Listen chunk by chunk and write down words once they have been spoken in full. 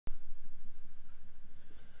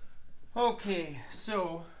Okay,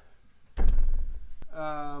 so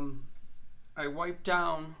I wiped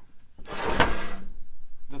down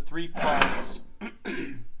the 3 parts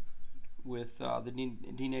with the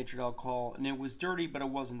denatured alcohol, and it was dirty, but it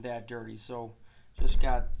wasn't that dirty, so just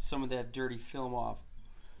got some of that dirty film off.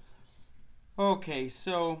 Okay,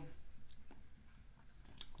 so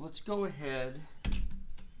let's go ahead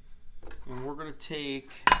and we're going to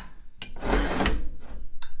take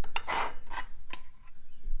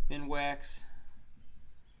min wax,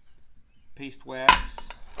 paste wax.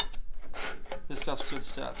 This stuff's good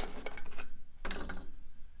stuff.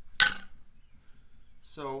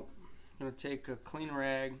 So I'm going to take a clean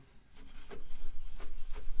rag,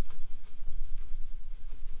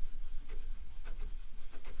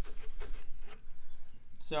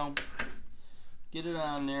 so get it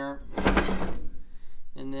on there,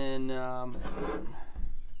 and then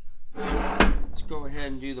let's go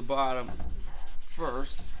ahead and do the bottom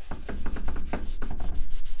first.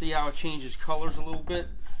 See how it changes colors a little bit?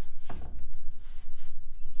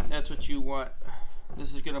 That's what you want.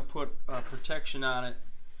 This is going to put protection on it,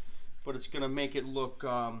 but it's going to make it look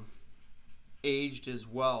aged as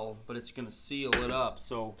well, but it's going to seal it up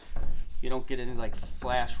so you don't get any like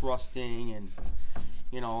flash rusting, and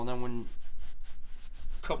and then when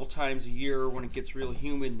a couple times a year when it gets real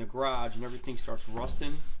humid in the garage and everything starts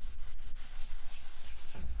rusting.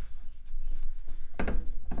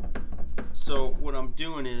 So what I'm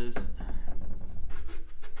doing is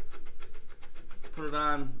put it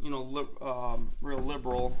on, real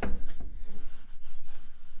liberal.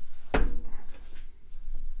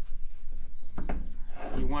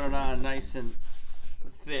 You want it on nice and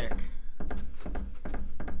thick.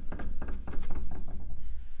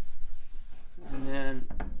 And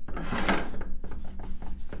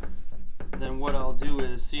then what I'll do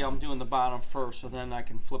is, see, I'm doing the bottom first, so then I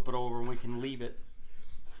can flip it over and we can leave it.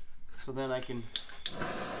 So then I can,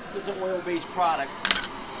 this is an oil-based product,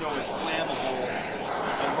 so it's flammable.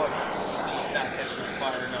 And look, it's not catching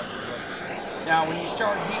fire or nothing. But now when you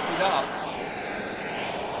start heating it up,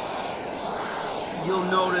 you'll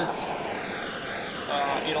notice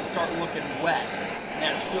it'll start looking wet. And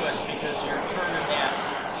that's good because you're turning that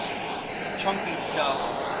chunky stuff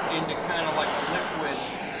into kind of like a liquid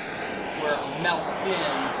where it melts in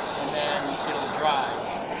and then it'll dry.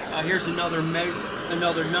 Now here's another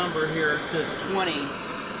number here. It says 20.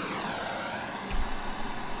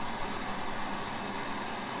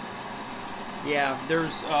 Yeah,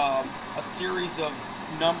 there's a series of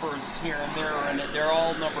numbers here and there, and they're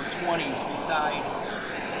all number 20s beside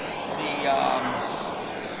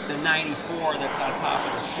the 94 that's on top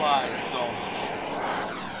of the slide. So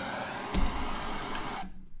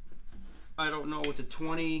I don't know what the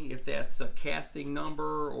 20, if that's a casting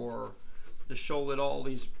number or to show that all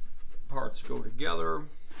these parts go together.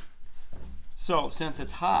 So since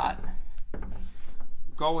it's hot,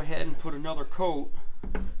 go ahead and put another coat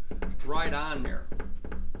right on there,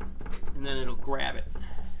 and then it'll grab it.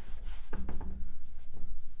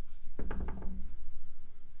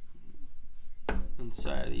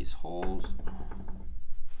 Inside of these holes.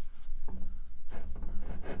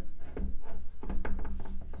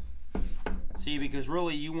 See, because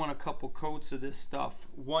really you want a couple coats of this stuff.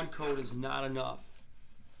 One coat is not enough.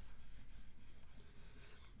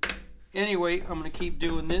 Anyway, I'm going to keep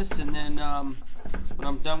doing this, and then when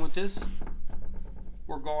I'm done with this,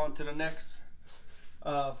 we're going to the next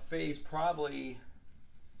phase, probably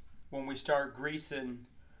when we start greasing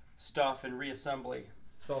stuff and reassembly.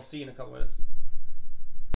 So I'll see you in a couple minutes.